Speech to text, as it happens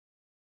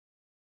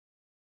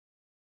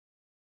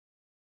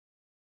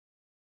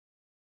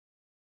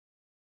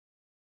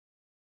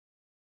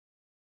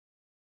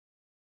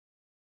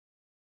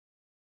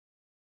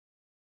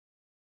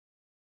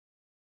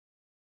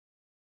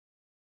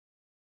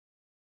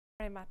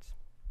very much.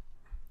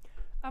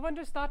 I want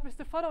to start with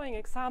the following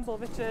example,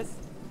 which is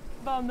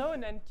well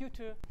known and due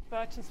to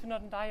Burch,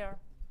 Swinnerton, Dyer.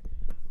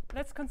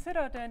 Let's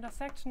consider the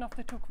intersection of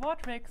the two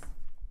quadrics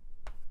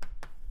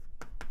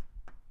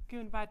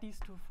given by these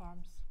two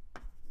forms.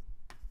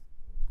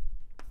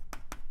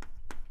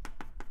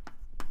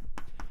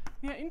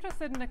 We are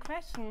interested in the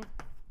question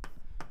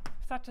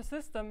if such a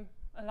system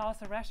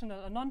allows a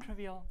rational, a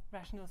non-trivial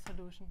rational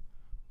solution.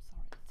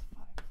 Sorry, it's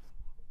 5.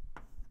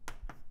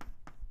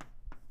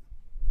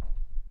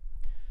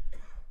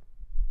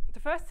 The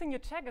first thing you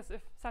check is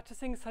if such a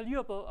thing is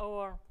soluble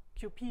over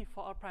QP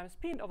for all primes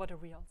P and over the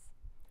reals.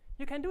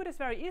 You can do this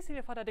very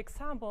easily for that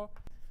example,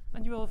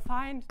 and you will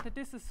find that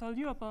this is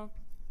soluble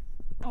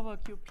over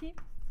QP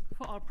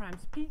for all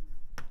primes P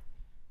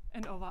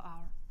and over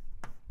R.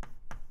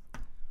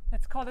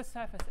 Let's call this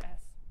surface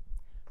S.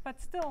 But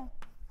still,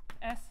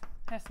 S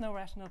has no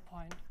rational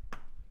point.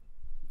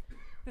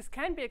 This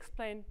can be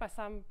explained by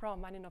some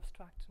Brauer-Manin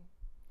obstruction.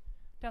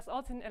 There's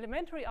also an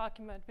elementary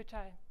argument which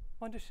I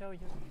want to show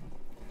you.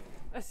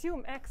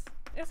 Assume X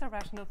is a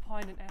rational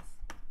point in S.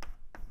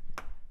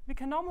 We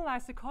can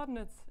normalize the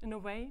coordinates in a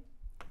way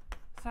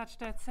such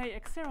that, say,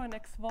 x0 and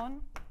x1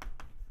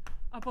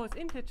 are both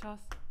integers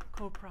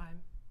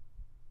co-prime.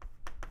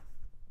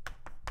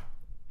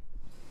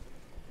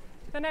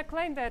 Then I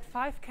claim that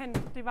 5 can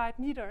divide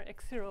neither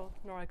x0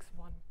 nor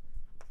x1.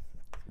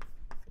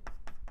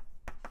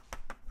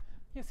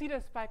 You see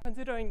this by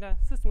considering the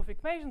system of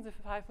equations. If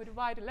 5 would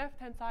divide the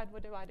left-hand side,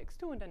 would divide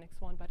x2 and then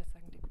x1 by the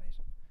second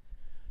equation.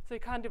 So you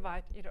can't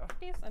divide either of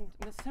these, and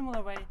in a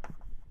similar way,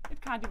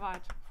 it can't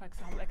divide, for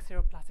example,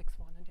 x0 plus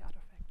x1 and the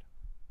other factor.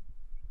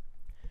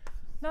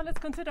 Now let's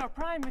consider a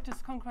prime which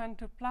is congruent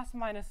to plus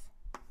minus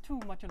 2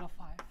 modulo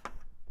 5.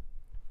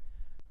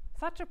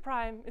 Such a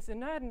prime is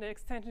inert in the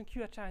extension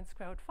q adjoins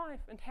square root 5,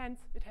 and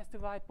hence it has to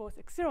divide both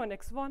x0 and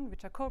x1,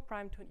 which are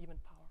co-prime, to an even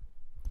power.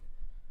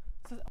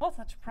 So all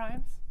such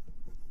primes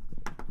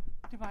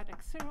divide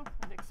x0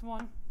 and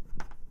x1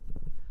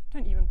 to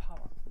an even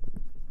power.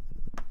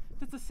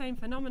 It's the same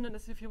phenomenon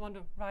as if you want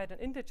to write an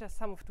integer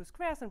sum of two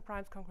squares, and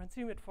primes congruent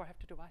series 4 have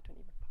to divide to an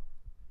even power.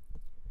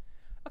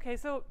 Okay,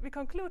 so we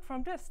conclude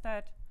from this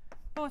that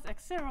both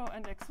x0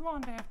 and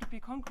x1, they have to be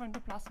congruent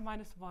to plus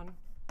minus 1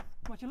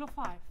 modulo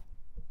 5.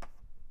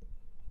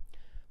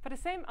 But the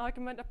same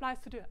argument applies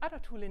to the other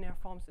two linear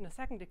forms in the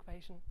second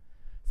equation.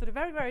 So the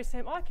very, very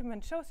same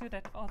argument shows you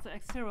that also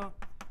x0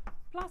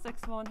 plus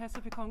x1 has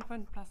to be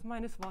congruent plus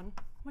minus 1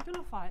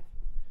 modulo 5.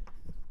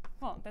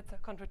 Well, that's a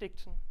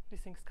contradiction.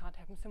 These things can't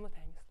happen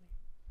simultaneously.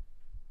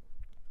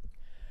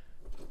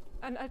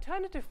 An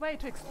alternative way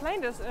to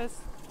explain this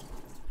is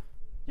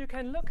you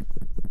can look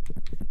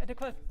at the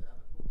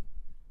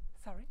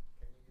sorry?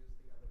 Can you use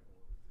the other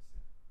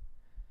order?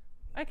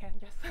 I can,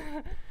 yes.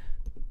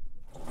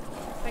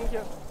 Thank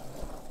you.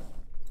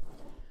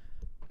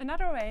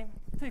 Another way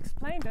to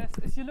explain this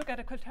is you look at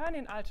a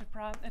quaternion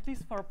algebra, at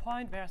least for a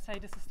point where, say,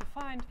 this is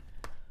defined,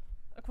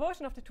 a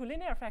quotient of the two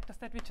linear factors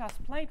that we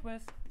just played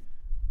with.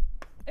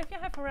 If you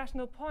have a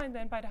rational point,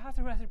 then by the Hasse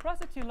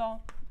reciprocity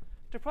law,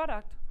 the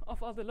product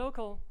of all the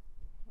local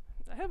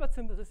Hilbert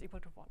symbols is equal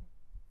to 1.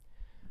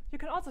 You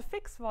can also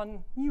fix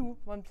one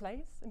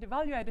place, and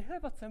evaluate the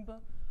Hilbert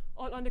symbol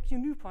all on the q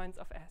nu points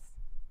of S.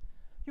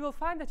 You will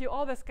find that you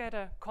always get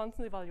a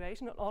constant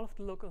evaluation on all of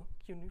the local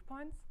q nu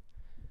points.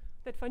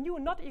 That for nu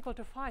not equal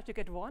to 5, you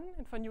get 1,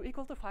 and for nu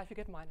equal to 5, you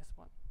get minus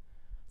 1.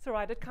 So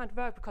right, it can't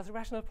work because a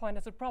rational point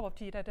has a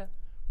property that the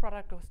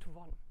product goes to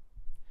 1.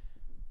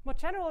 More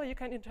generally, you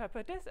can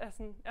interpret this as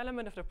an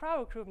element of the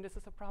Brauer group, and this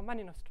is a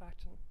Brauer-Manin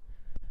obstruction.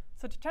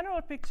 So the general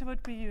picture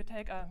would be you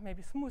take a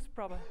maybe smooth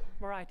proper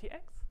variety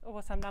X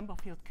over some number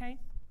field K.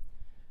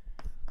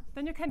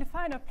 Then you can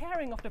define a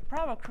pairing of the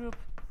Brauer group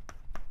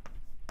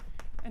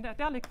and the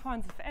adelic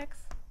points of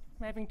X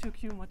mapping to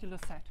Q modulo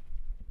Z.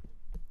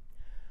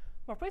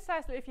 More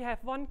precisely, if you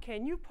have one K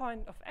nu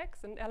point of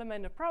X, an element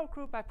in the Brauer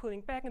group, by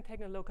pulling back and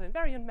taking a local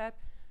invariant map,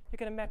 you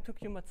get a map to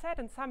Q mod Z,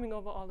 and summing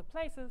over all the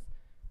places,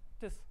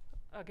 this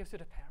gives you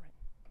the pairing.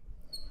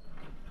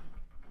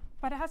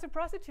 By the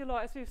reciprocity law,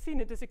 as we've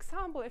seen in this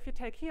example, if you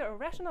take here a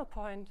rational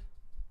point,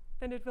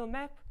 then it will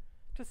map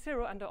to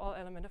 0 under all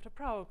elements of the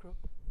Brauer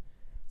group.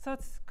 So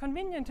it's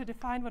convenient to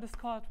define what is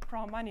called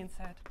Brauer-Manin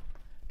set.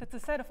 That's a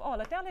set of all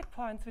adelic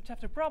points which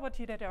have the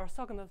property that they are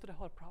orthogonal to the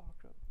whole Brauer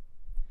group.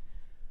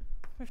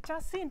 We've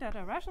just seen that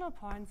the rational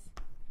points,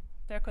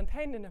 they're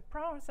contained in a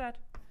Brauer set.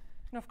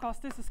 And of course,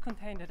 this is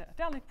contained in the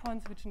adelic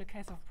points, which in the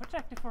case of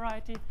projective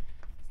variety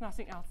is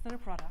nothing else than a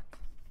product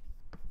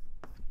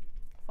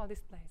of all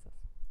these places.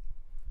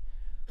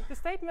 The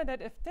statement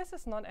that if this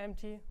is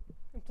non-empty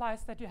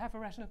implies that you have a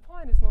rational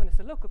point is known as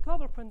the local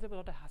global principle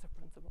or the Hasse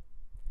principle.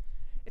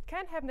 It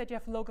can happen that you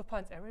have local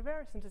points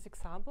everywhere, as in this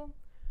example,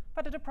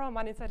 but that the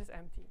Brauer-Manin set is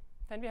empty.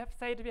 Then we have to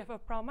say that we have a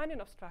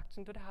Brauer-Manin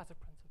obstruction to the Hasse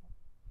principle.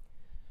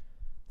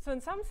 So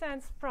in some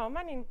sense,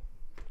 Brauer-Manin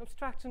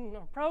obstruction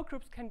or Brauer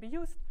groups can be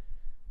used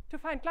to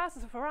find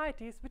classes of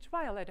varieties which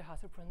violate the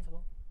Hasse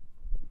principle.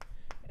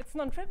 It's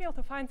non-trivial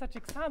to find such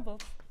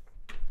examples.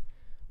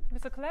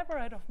 With a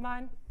collaborator of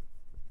mine,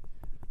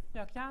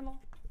 Yorkiano,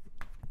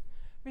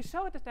 we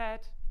showed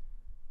that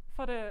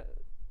for the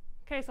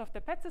case of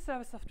the Petze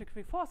surface of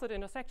degree 4, so the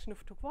intersection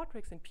of two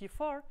quadrics in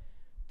P4,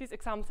 these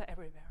examples are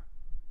everywhere.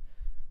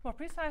 More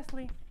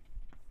precisely,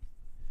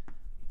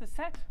 the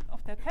set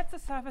of the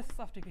Petze surfaces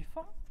of degree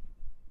 4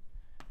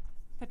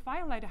 that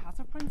violate the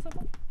Hasse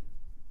principle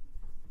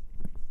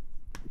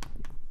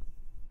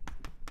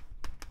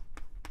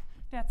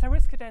they are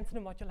Zariski density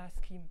moduli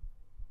scheme.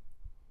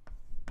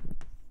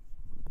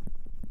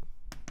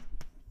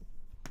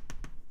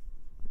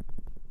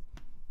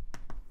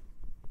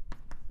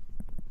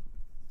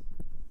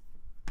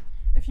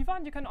 If you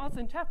want, you can also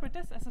interpret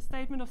this as a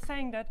statement of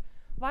saying that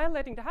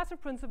violating the Hasse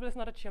principle is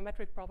not a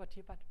geometric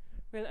property, but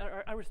really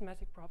an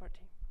arithmetic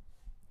property.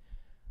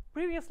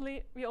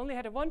 Previously, we only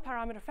had a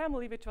one-parameter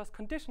family which was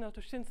conditional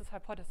to Schindler's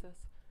hypothesis.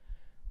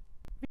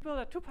 We built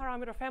a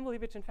two-parameter family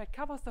which in fact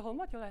covers the whole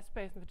moduli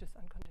space and which is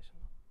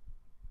unconditional.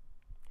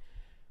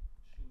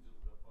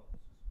 Schindler's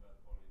hypothesis about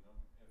polynomial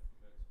f of x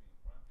being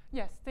prime?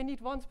 Yes, they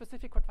need one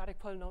specific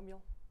quadratic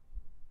polynomial.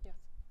 Yes,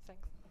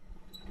 thanks.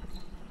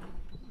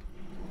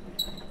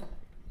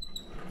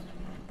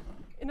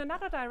 In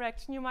another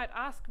direction, you might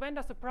ask, when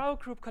does the Brauer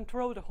group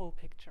control the whole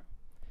picture?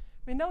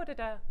 We know that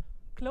the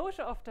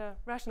closure of the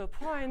rational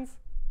points,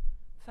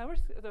 sorry,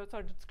 the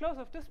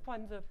closure of this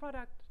point, the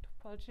product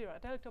topology or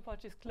adelic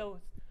topology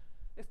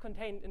is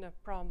contained in a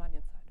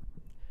Brauer-Manin set.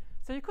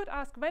 So you could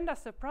ask, when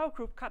does the Brauer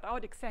group cut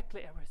out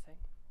exactly everything?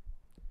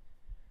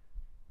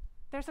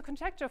 There's a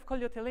conjecture of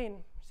Collioure-Thévenin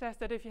which says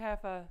that if you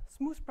have a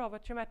smooth proper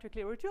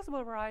geometrically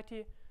irreducible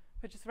variety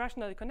which is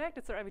rationally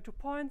connected, so every 2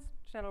 points,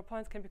 general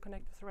points can be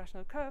connected with a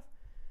rational curve,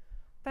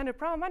 then the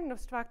Brauer-Manin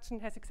obstruction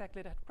has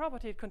exactly that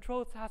property. It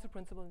controls the Hasse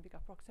principle in big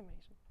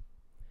approximation.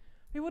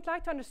 We would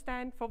like to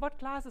understand for what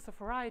classes of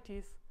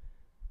varieties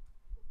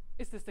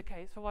is this the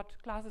case, for what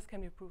classes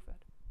can we prove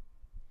it.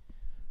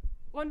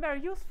 One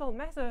very useful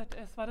method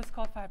is what is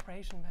called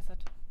vibration method.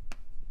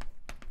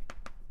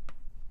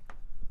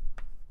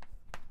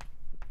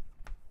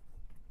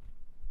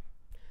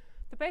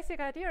 The basic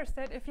idea is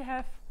that if you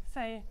have,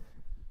 say,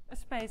 a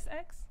space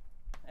X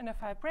and a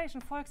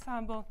vibration, for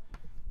example,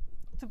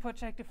 to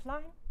projective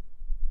line,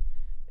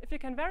 if you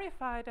can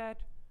verify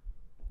that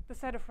the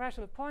set of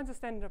rational points is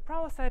then in the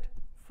Brauer set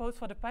holds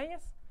for the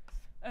base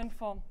and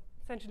for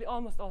essentially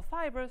almost all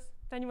fibers,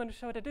 then you want to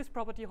show that this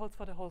property holds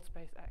for the whole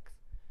space X.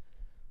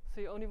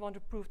 So you only want to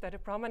prove that the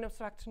Brauer-Manin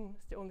obstruction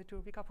is the only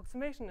true weak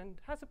approximation and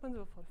has a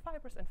principle for the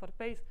fibers, and for the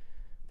base,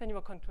 then you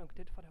are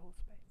constructed for the whole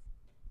space.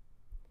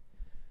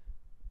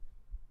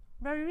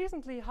 Very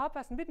recently,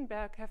 Harpers and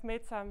Wittenberg have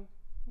made some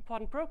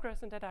important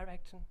progress in that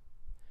direction.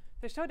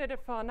 They show that if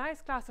for a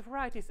nice class of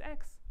varieties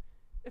X,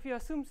 if you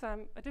assume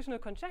some additional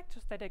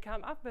conjectures that they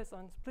come up with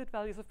on split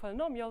values of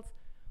polynomials,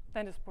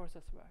 then this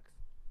process works.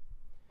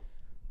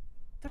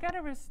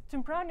 Together with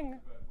Tim Browning, Maybe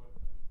my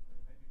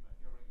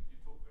hearing, you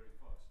talk very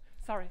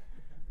fast. sorry,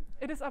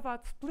 it is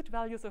about split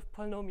values of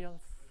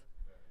polynomials.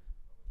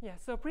 Yeah,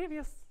 so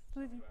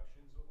previously,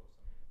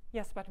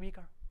 yes, but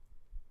weaker.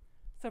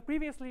 So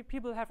previously,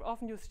 people have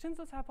often used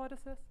Schindler's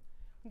hypothesis.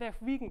 They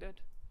have weakened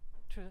it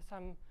to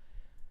some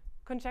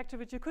conjecture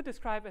which you could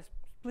describe as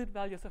split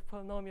values of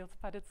polynomials,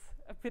 but it's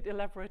a bit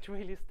elaborate to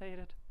really state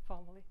it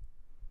formally.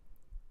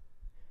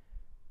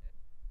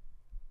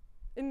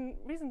 In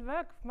recent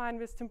work of mine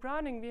with Tim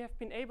Browning, we have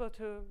been able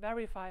to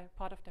verify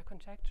part of their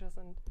conjectures,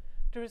 and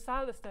the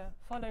result is the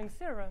following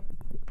theorem.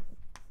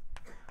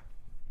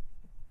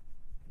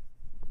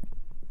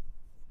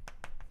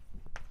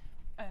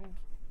 And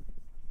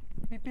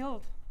we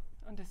build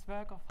on this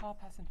work of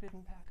Harpers and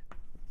Wittenberg.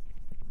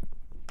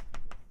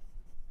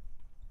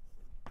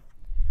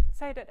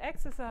 Say that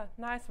X is a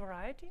nice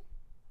variety,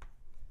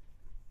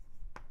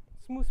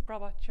 smooth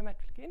proper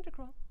geometrically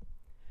integral,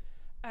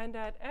 and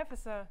that F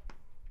is a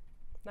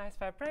nice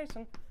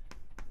vibration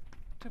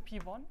to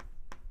P1,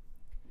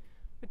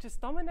 which is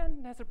dominant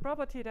and has a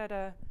property that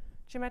a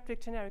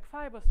geometric generic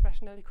fiber is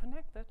rationally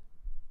connected.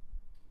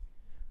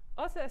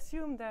 Also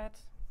assume that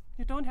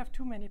you don't have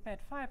too many bad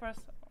fibers.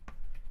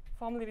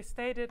 Formally we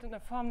stated, in a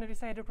formula we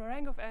say the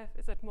rank of F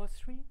is at most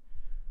 3.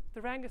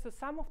 The rank is the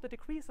sum of the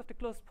degrees of the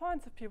closed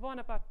points of P1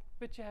 about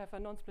which you have a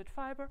non-split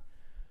fiber.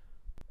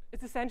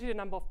 It's essentially the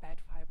number of bad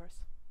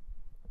fibers.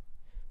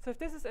 So if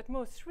this is at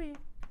most 3,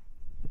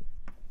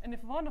 and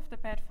if one of the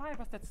bad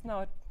fibers, that's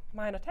now a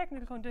minor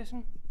technical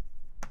condition,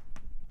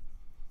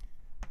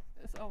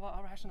 is over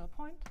a rational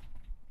point,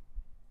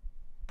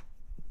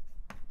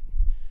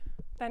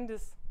 then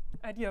this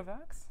idea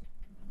works,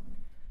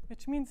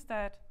 which means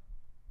that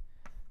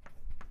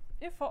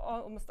if for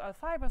almost all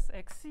fibers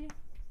xc,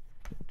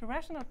 the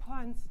rational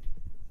points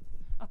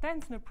are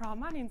dense in a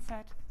Brauer-Manin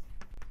set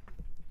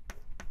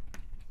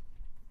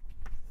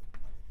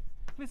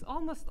with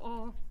almost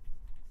all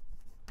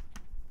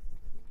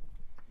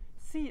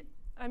C,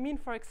 I mean,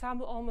 for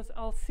example, almost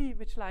all C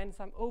which lie in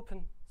some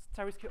open,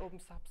 Zariski open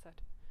subset.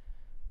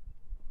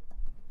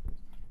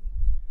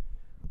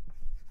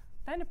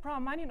 Then the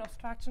Brauer-Manin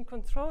obstruction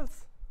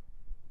controls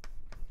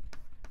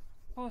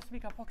both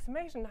weak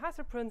approximation and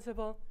Hasse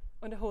principle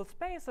on the whole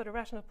space, so the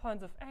rational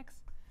points of X,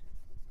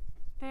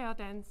 they are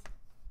dense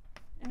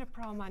in a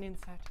Brauer-Manin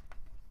set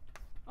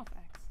of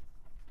X.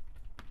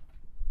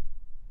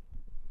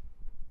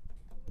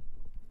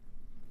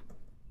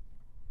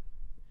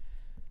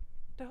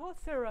 The whole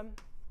theorem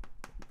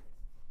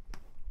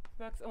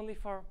works only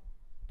for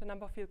the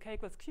number field k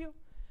equals q.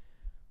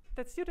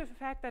 That's due to the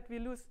fact that we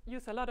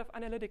use a lot of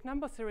analytic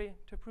number theory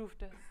to prove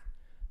this.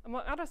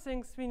 Among other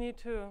things, we need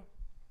to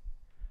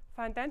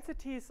find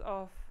densities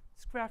of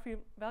square-free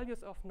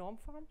values of norm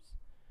forms.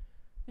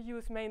 We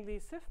use mainly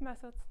SIF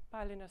methods,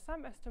 bilinear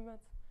sum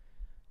estimates.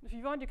 If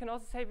you want, you can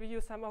also say we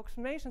use some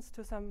approximations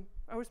to some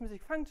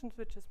arithmetic functions,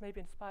 which is maybe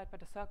inspired by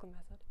the circle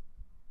method.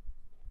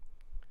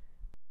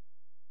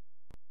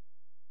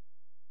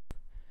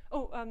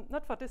 Oh,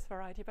 not for this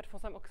variety, but for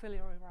some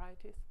auxiliary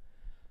varieties.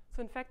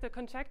 So in fact, the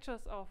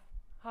conjectures of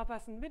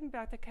Habermas and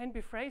Wittenberg, they can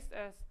be phrased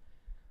as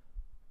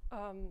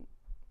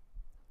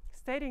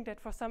stating that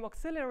for some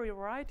auxiliary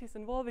varieties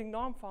involving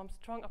norm forms,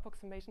 strong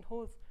approximation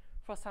holds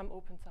for some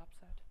open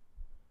subset.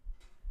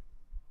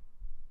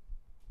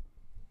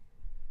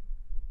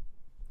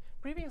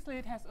 Previously,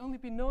 it has only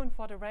been known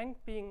for the rank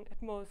being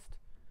at most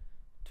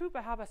 2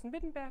 by Habermas and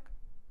Wittenberg,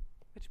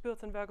 which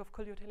builds on work of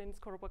Kolyutelin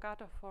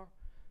Skorobogato for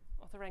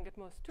the rank at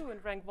most 2,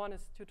 and rank 1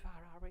 is due to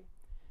Harari.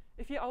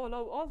 If you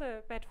allow all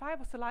the bad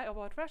fibers to lie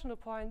about rational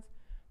points,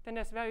 then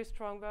there's very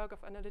strong work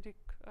of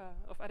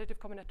additive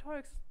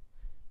combinatorics.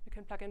 You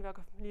can plug in work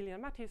of Lilly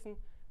and Matthiesen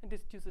and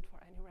deduce it for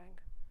any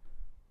rank.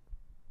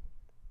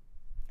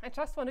 I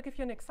just want to give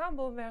you an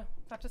example where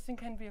such a thing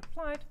can be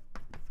applied.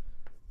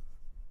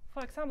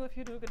 For example, if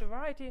you look at a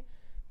variety,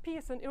 P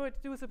is an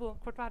irreducible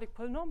quadratic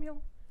polynomial.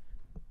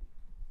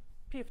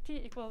 P of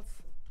t equals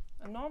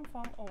a norm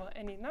form over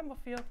any number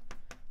field.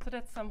 So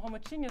that's some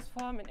homogeneous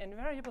form in n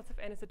variables if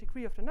n is the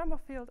degree of the number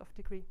field of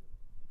degree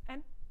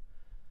n.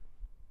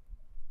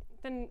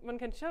 Then one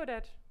can show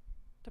that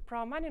the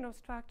Brauer-Manin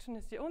obstruction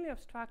is the only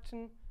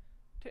obstruction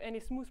to any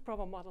smooth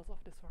proper models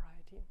of this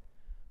variety.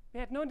 We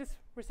had known this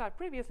result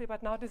previously,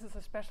 but now this is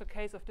a special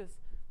case of this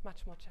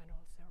much more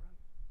general theorem.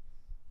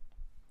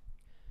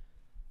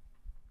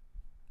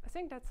 I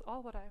think that's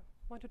all what I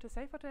wanted to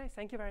say for today.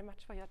 Thank you very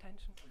much for your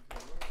attention.